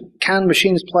question of can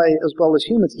machines play as well as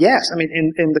humans? Yes. I mean,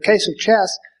 in the case of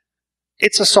chess,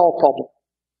 it's a solved problem.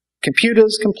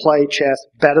 Computers can play chess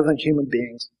better than human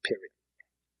beings, period.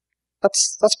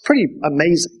 That's pretty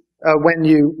amazing when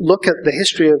you look at the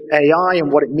history of AI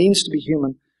and what it means to be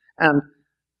human, and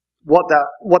what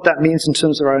that means in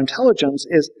terms of our intelligence.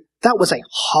 Is that was a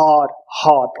hard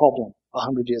problem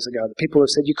 100 years ago. The people have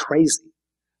said, "You're crazy."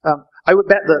 I would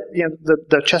bet that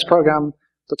the chess program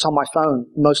that's on my phone,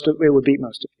 it would beat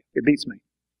most of you. It beats me.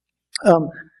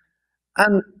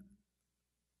 And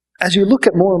as you look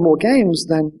at more and more games,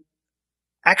 then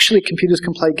actually computers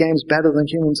can play games better than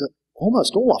humans at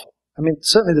almost all of them. I mean,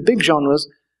 certainly the big genres,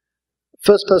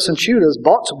 first-person shooters,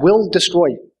 bots will destroy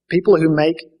you. People who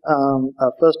make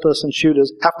first-person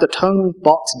shooters have to tone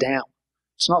bots down.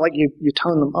 It's not like you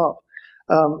tone them up.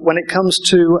 When it comes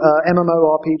to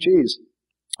MMORPGs,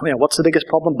 what's the biggest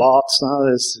problem? Bots.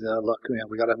 Look,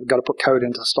 we got to put code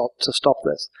in to stop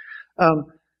this.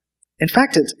 In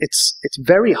fact, it's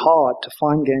very hard to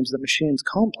find games that machines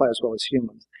can't play as well as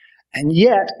humans. And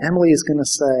yet, Emily is going to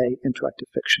say interactive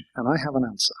fiction, and I have an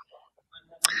answer.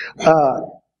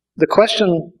 The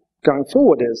question going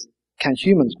forward is, can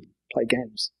humans play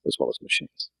games as well as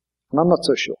machines? And I'm not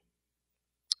so sure.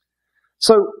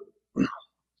 So, let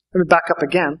me back up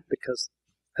again, because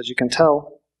as you can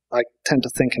tell, I tend to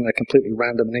think in a completely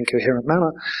random and incoherent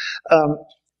manner.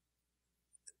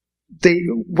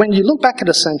 When you look back at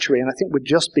a century, and I think we're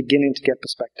just beginning to get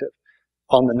perspective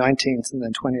on the 19th and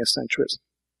then 20th centuries,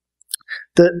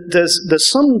 there's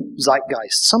some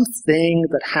zeitgeist, something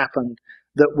that happened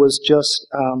that was just,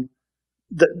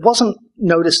 that wasn't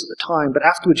noticed at the time, but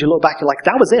afterwards you look back, you're like,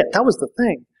 that was it, that was the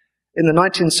thing. In the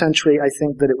 19th century, I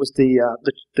think that it was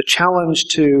the challenge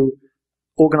to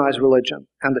organized religion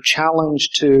and the challenge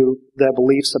to their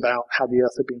beliefs about how the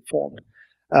earth had been formed,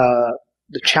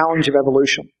 the challenge of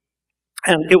evolution.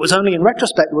 And it was only in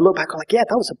retrospect we look back, like, yeah,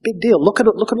 that was a big deal. Look at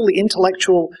all the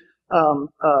intellectual,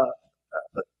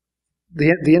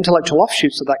 the intellectual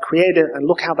offshoots that created, and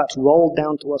look how that's rolled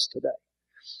down to us today.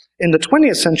 In the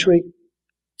 20th century,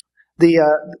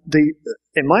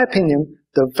 in my opinion,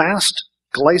 the vast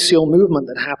glacial movement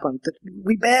that happened that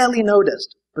we barely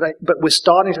noticed, but we're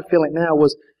starting to feel it now,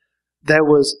 there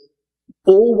was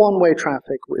all one-way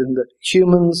traffic in that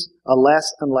humans are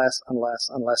less and less and less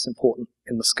and less important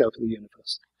in the scope of the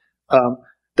universe.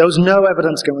 There was no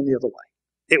evidence going the other way.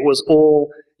 It was all,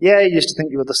 you used to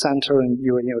think you were the center and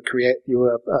you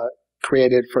were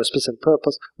created for a specific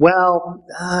purpose. Well,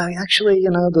 actually,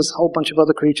 there's a whole bunch of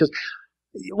other creatures.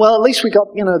 Well, at least we got,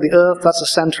 the Earth, that's the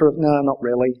center of, no, not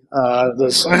really.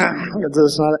 There's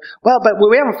another, but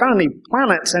we haven't found any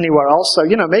planets anywhere else, so,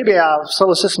 maybe our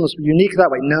solar system is unique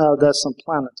that way. No, there's some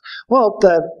planets. Well,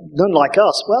 they're none like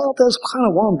us. Well, there's kind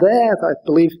of one there, I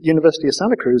believe, University of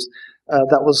Santa Cruz.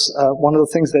 That was one of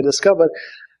the things they discovered.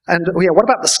 And, what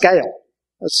about the scale?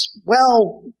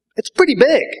 It's pretty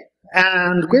big,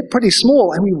 and we're pretty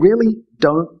small, and we really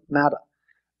don't matter.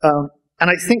 And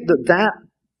I think that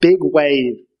big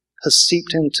wave has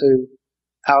seeped into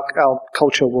our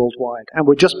culture worldwide, and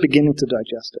we're just beginning to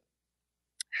digest it.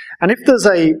 And if there's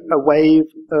a wave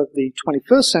of the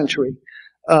 21st century,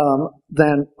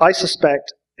 then I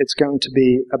suspect it's going to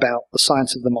be about the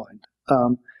science of the mind.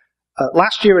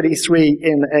 Last year at E3,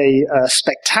 in a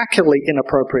spectacularly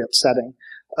inappropriate setting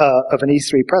of an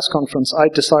E3 press conference, I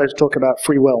decided to talk about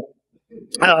free will.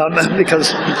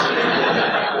 Because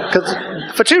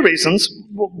for two reasons.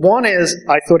 One is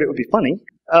I thought it would be funny.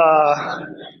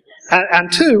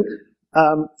 And two,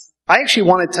 I actually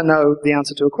wanted to know the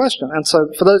answer to a question. And so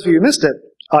for those of you who missed it,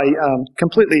 I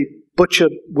completely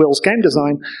butchered Will's game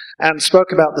design and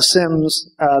spoke about the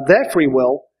Sims, their free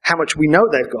will, how much we know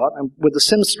they've got. And with the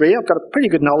Sims 3, I've got a pretty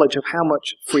good knowledge of how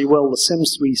much free will the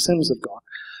Sims 3 Sims have got.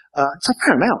 It's a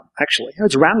fair amount, actually.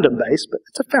 It's random based, but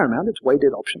it's a fair amount. It's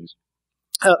weighted options.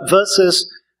 Versus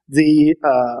the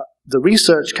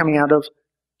research coming out of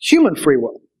human free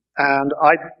will. And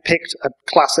I picked a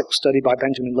classic study by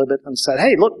Benjamin Libet and said,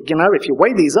 hey, look, if you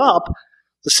weigh these up,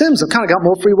 The Sims have kind of got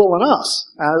more free will than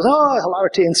us. As, oh,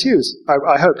 hilarity ensues,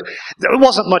 I hoped. There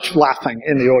wasn't much laughing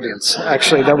in the audience,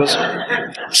 actually. There was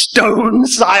stone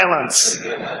silence.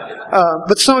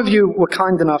 But some of you were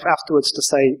kind enough afterwards to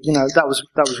say, you know, that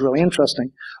was really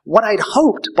interesting. What I'd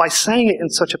hoped by saying it in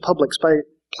such a public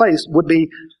place would be,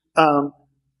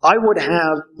 I would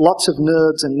have lots of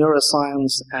nerds in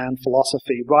neuroscience and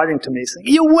philosophy writing to me saying,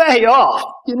 you're way off,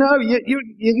 you know,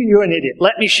 you're an idiot.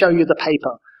 Let me show you the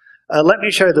paper. Let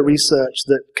me show you the research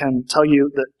that can tell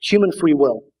you that human free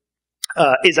will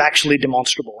is actually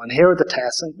demonstrable. And here are the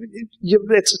tests. And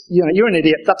you're an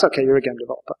idiot. That's okay. You're a game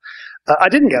developer. I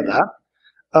didn't get that.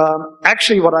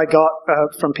 Actually, what I got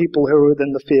from people who are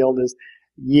within the field is,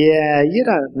 yeah, you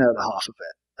don't know the half of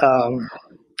it.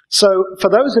 So for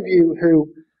those of you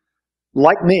who,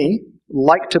 like me,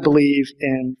 like to believe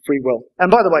in free will,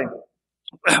 and by the way,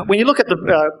 when you look at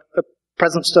the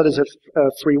present studies of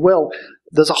free will,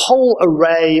 there's a whole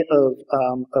array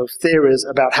of theories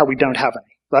about how we don't have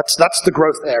any. That's the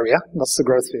growth area. That's the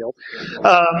growth field,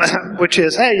 which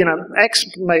is, hey, you know, X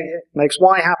makes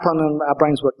Y happen, and our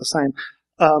brains work the same.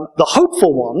 The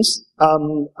hopeful ones,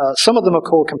 some of them are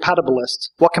called compatibilists.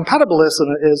 What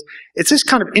compatibilism is, it's this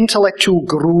kind of intellectual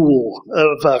gruel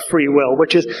of free will,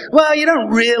 which is, well, you don't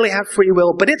really have free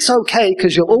will, but it's okay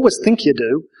because you'll always think you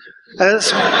do.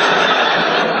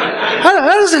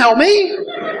 That doesn't help me.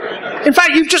 In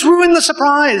fact, you've just ruined the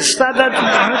surprise. It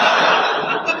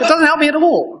doesn't help me at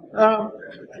all.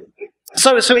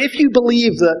 So if you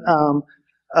believe that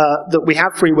that we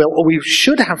have free will, or we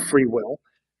should have free will,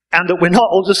 and that we're not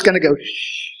all just going to go,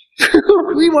 shh,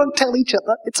 we won't tell each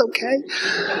other, it's okay,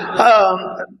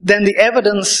 then the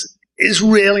evidence is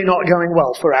really not going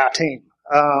well for our team.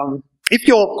 If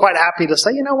you're quite happy to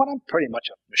say, you know what, I'm pretty much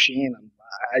a machine, and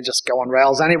I just go on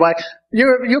rails anyway,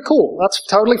 you're cool. That's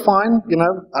totally fine. You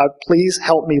know, please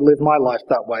help me live my life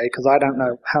that way, because I don't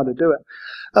know how to do it.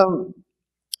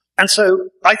 And so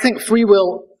I think free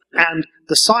will and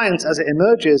the science as it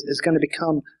emerges is going to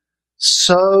become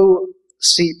so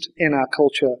seeped in our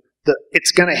culture that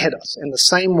it's going to hit us in the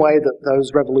same way that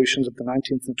those revolutions of the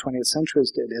 19th and 20th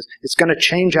centuries did. It's going to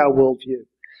change our worldview.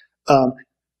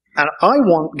 And I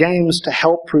want games to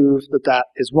help prove that that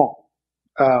is wrong.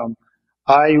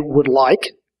 I would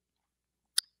like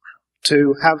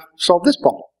to have solved this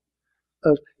problem.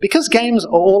 Because games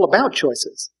are all about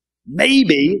choices,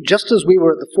 maybe, just as we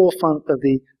were at the forefront of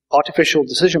the artificial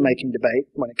decision-making debate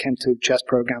when it came to chess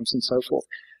programs and so forth,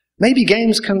 maybe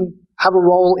games can have a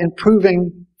role in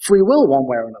proving free will one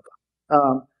way or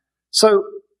another. So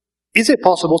is it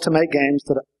possible to make games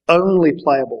that are only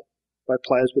playable by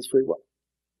players with free will?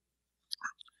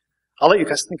 I'll let you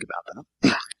guys think about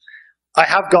that. I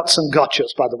have got some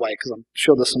gotchas, by the way, because I'm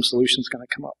sure there's some solutions going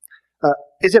to come up.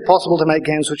 Is it possible to make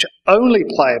games which are only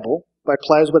playable by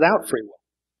players without free will?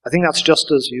 I think that's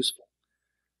just as useful.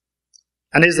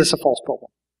 And is this a false problem?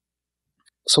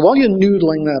 So while you're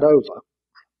noodling that over,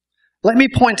 let me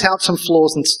point out some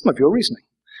flaws in some of your reasoning.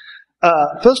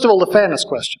 First of all, the fairness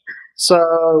question.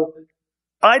 So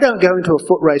I don't go into a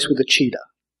foot race with a cheetah.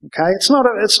 Okay, it's not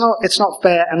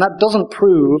fair, and that doesn't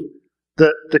prove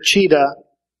that the cheetah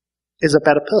is a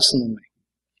better person than me.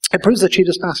 It proves the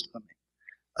cheetah's faster than me.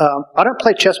 I don't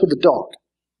play chess with a dog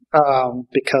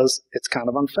because it's kind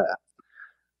of unfair.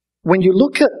 When you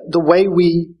look at the way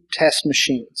we test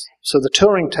machines, so the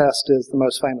Turing test is the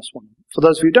most famous one. For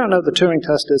those of you who don't know, the Turing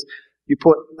test is you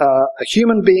put a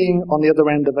human being on the other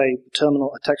end of a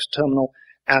terminal, a text terminal,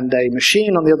 and a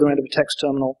machine on the other end of a text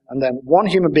terminal, and then one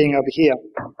human being over here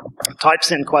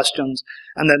types in questions,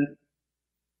 and then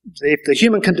if the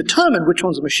human can determine which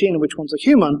one's a machine and which one's a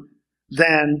human,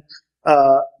 then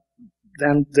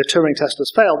the Turing test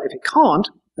has failed. If it can't,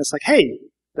 it's like, hey,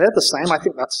 they're the same. I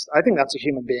think that's a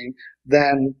human being.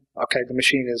 Then okay, the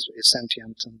machine is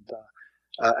sentient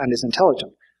and is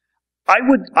intelligent.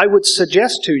 I would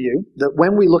suggest to you that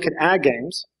when we look at our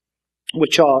games,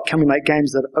 which are, can we make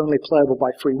games that are only playable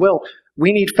by free will,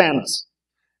 we need fairness.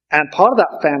 And part of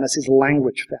that fairness is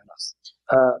language fairness.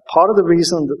 Part of the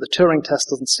reason that the Turing test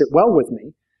doesn't sit well with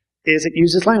me is it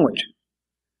uses language.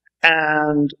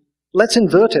 And let's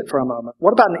invert it for a moment.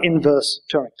 What about an inverse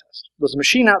Turing test? There's a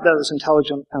machine out there that's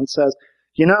intelligent and says,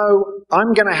 you know,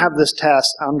 I'm going to have this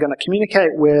test. I'm going to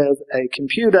communicate with a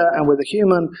computer and with a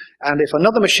human, and if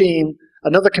another machine,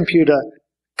 another computer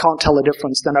can't tell the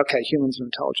difference, then okay, humans are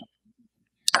intelligent.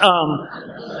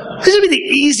 This would be the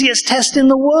easiest test in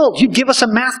the world. You'd give us a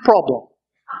math problem.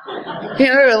 You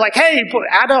know, like, hey,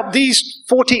 add up these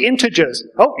 40 integers.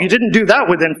 Oh, you didn't do that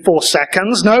within 4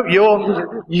 seconds. No, you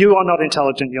are not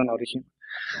intelligent. You're not a human.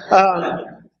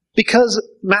 Because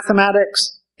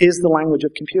mathematics is the language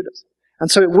of computers.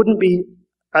 And so it wouldn't be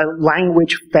a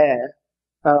language fair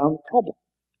problem.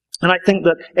 And I think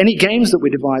that any games that we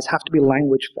devise have to be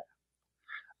language fair.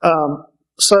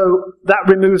 So that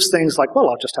removes things like, well,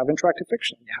 I'll just have interactive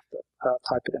fiction. You have to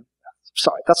type it in.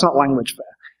 Sorry, that's not language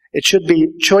fair. It should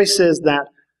be choices that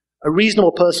a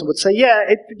reasonable person would say,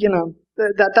 yeah,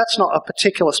 that's not a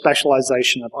particular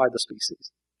specialization of either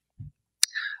species.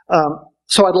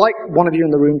 So I'd like one of you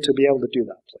in the room to be able to do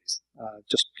that, please.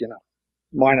 Just,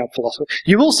 minor philosophy.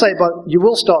 You will say, but you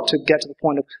will start to get to the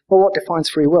point of, well, what defines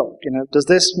free will? Does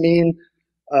this mean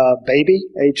baby,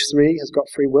 age 3, has got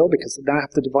free will because they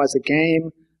have to devise a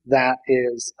game that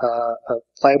is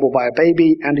playable by a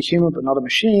baby and a human but not a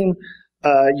machine?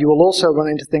 You will also run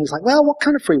into things like, well, what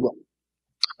kind of free will?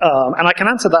 And I can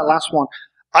answer that last one.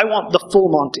 I want the full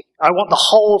Monty. I want the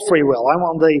whole free will.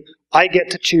 I get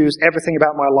to choose everything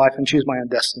about my life and choose my own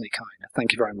destiny kind.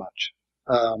 Thank you very much.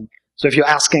 So if you're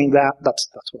asking that, that's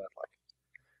what I'd like.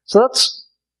 So that's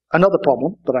another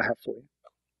problem that I have for you.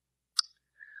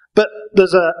 But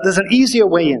there's an easier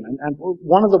way in, and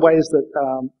one of the ways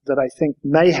that I think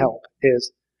may help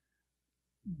is,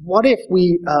 what if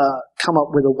we come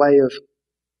up with a way of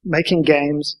making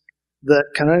games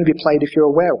that can only be played if you're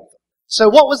aware of them? So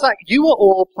what was that? You were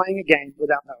all playing a game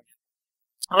without knowing it.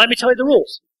 And let me tell you the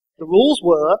rules. The rules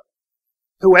were,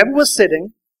 whoever was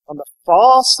sitting on the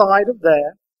far side of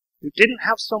there, who didn't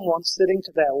have someone sitting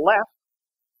to their left,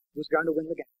 was going to win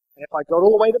the game. And if I got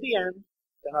all the way to the end,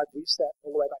 then I'd reset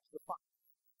all the way back to the front.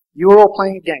 You were all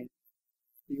playing a game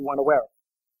that you weren't aware of.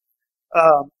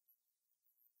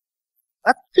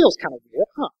 That feels kind of weird,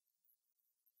 huh?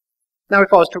 Now,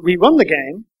 if I was to rerun the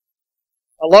game,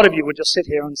 a lot of you would just sit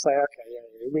here and say, okay, yeah,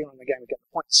 rerun the game and get the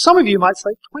point. Some of you might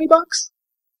say, $20?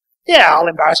 Yeah, I'll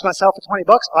embarrass myself for $20.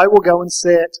 I will go and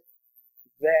sit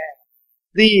there.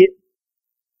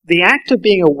 The act of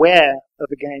being aware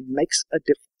of a game makes a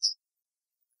difference.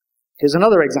 Here's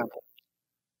another example.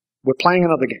 We're playing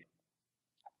another game.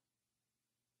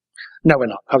 No, we're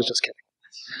not. I was just kidding.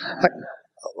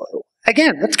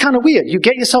 Again, that's kind of weird. You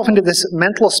get yourself into this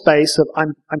mental space of,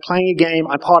 I'm playing a game,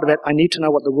 I'm part of it, I need to know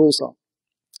what the rules are.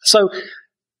 So,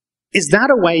 is that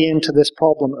a way into this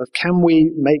problem of, can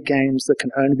we make games that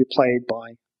can only be played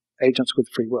by agents with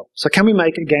free will? So can we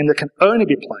make a game that can only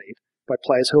be played by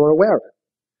players who are aware of it?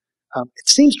 It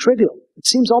seems trivial. It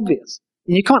seems obvious.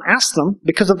 And you can't ask them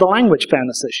because of the language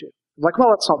fairness issue. Like,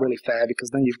 well, that's not really fair because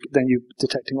then you're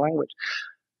detecting language.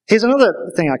 Here's another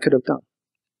thing I could have done.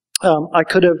 I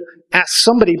could have asked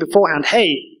somebody beforehand,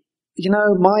 hey,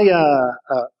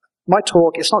 my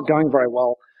talk, it's not going very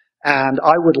well, and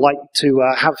I would like to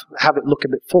have it look a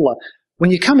bit fuller.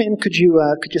 When you come in, could you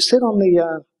sit on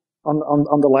the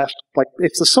left? Like,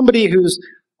 if there's somebody who's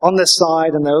on this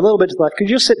side and they're a little bit to the left, could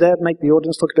you just sit there and make the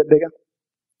audience look a bit bigger?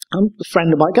 A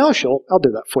friend of mine, oh, sure, I'll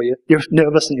do that for you. You're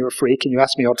nervous and you're a freak and you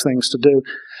ask me odd things to do.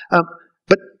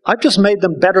 But I've just made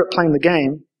them better at playing the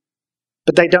game,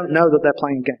 but they don't know that they're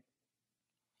playing a game.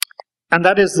 And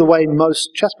that is the way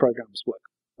most chess programs work.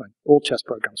 Right? All chess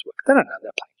programs work. They don't know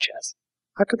they're playing chess.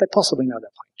 How could they possibly know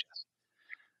they're playing chess?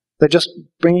 They're just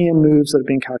bringing in moves that are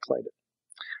being calculated.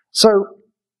 So,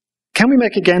 can we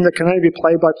make a game that can only be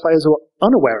played by players who are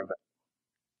unaware of it?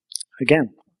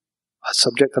 Again, a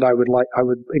subject that I would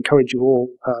encourage you all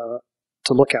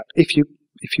to look at, if you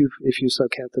so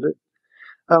care to do.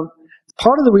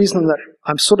 Part of the reason that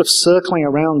I'm sort of circling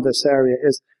around this area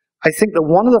is, I think that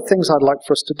one of the things I'd like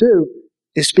for us to do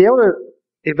is to be able to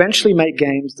eventually make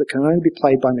games that can only be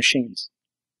played by machines.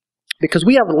 Because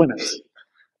we have limits.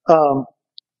 I'll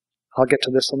get to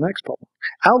this on the next problem.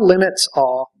 Our limits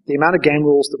are the amount of game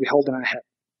rules that we hold in our head.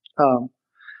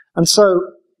 And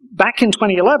so, back in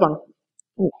 2011,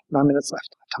 9 minutes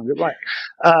left, I timed it right.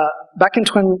 Back in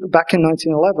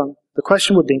 1911, the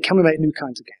question would be, can we make new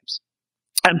kinds of games?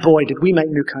 And boy, did we make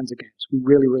new kinds of games. We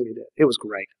really, really did. It was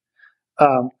great.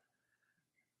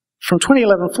 From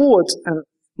 2011 forwards, and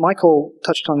Michael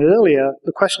touched on it earlier,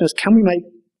 the question is, can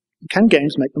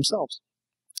games make themselves?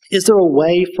 Is there a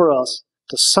way for us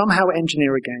to somehow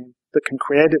engineer a game that can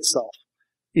create itself,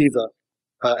 either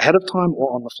ahead of time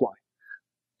or on the fly?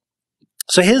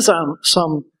 So here's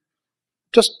some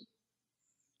just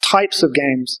types of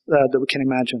games that we can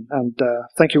imagine. And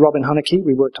thank you, Robin Hunneke.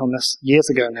 We worked on this years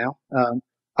ago now.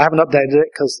 I haven't updated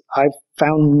it because I've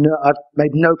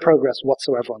made no progress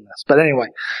whatsoever on this. But anyway,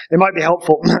 it might be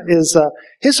helpful. Here's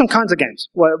some kinds of games.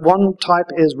 One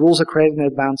type is rules are created in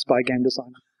advance by a game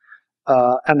designer.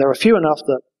 And there are few enough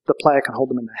that the player can hold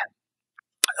them in their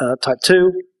head. Type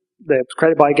 2, they're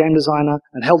created by a game designer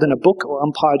and held in a book or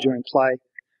umpired during play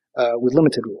with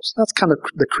limited rules. That's kind of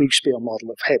the Kriegspiel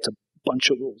model of, hey, it's a bunch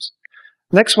of rules.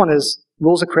 Next one is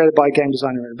rules are created by a game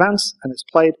designer in advance, and it's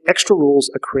played. Extra rules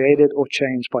are created or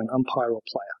changed by an umpire or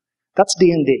player. That's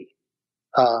D&D.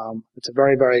 It's a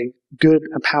very, very good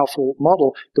and powerful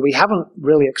model that we haven't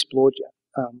really explored yet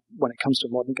when it comes to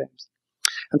modern games.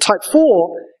 And type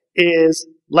 4 is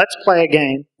let's play a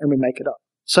game and we make it up.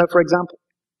 So, for example,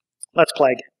 let's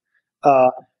play a game.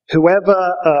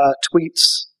 Whoever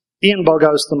tweets Ian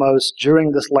Boggos the most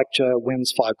during this lecture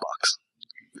wins $5.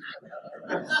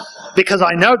 Because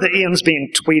I know that Ian's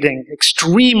been tweeting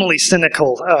extremely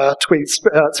cynical tweets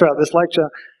throughout this lecture.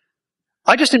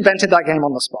 I just invented that game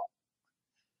on the spot.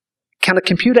 Can a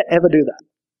computer ever do that?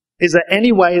 Is there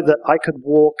any way that I could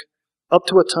walk up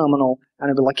to a terminal and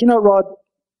I'd be like, you know, Rod,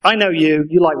 I know you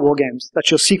like war games.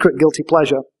 That's your secret guilty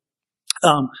pleasure.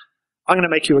 I'm going to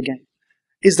make you a game.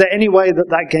 Is there any way that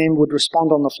that game would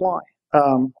respond on the fly?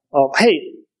 Of,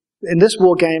 hey, in this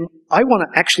war game, I want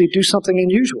to actually do something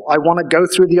unusual. I want to go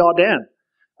through the Ardennes.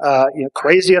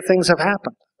 Crazier things have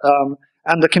happened.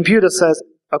 And the computer says,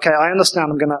 okay, I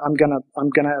understand. I'm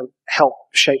gonna help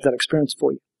shape that experience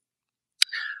for you.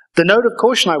 The note of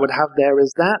caution I would have there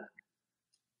is that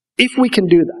if we can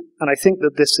do that, and I think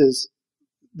that this is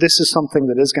something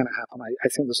that is going to happen. I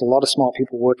think there's a lot of smart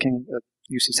people working at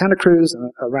UC Santa Cruz and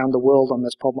around the world on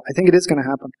this problem. I think it is going to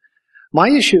happen. My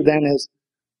issue then is,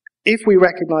 if we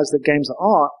recognize that games are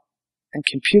art and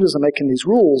computers are making these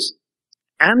rules,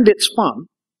 and it's fun,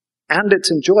 and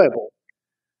it's enjoyable,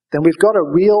 then we've got a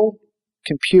real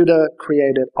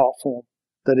computer-created art form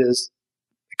that is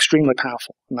extremely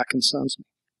powerful, and that concerns me.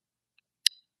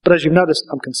 But as you've noticed,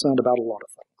 I'm concerned about a lot of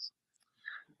things.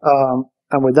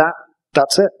 And with that,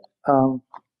 that's it.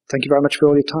 Thank you very much for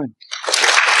all your time.